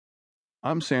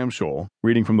I'm Sam Scholl,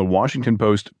 reading from the Washington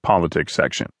Post Politics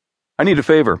section. I need a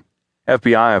favor.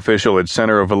 FBI official at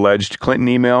center of alleged Clinton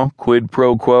email, Quid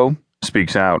pro quo,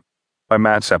 speaks out, by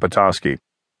Matt Zapotosky.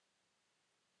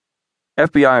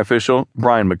 FBI official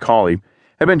Brian McCauley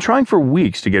had been trying for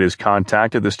weeks to get his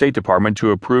contact at the State Department to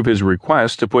approve his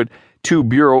request to put 2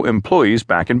 bureau employees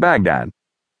back in Baghdad.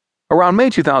 Around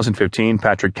May 2015,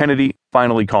 Patrick Kennedy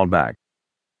finally called back.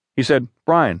 He said,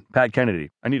 "Brian, Pat Kennedy,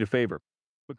 I need a favor.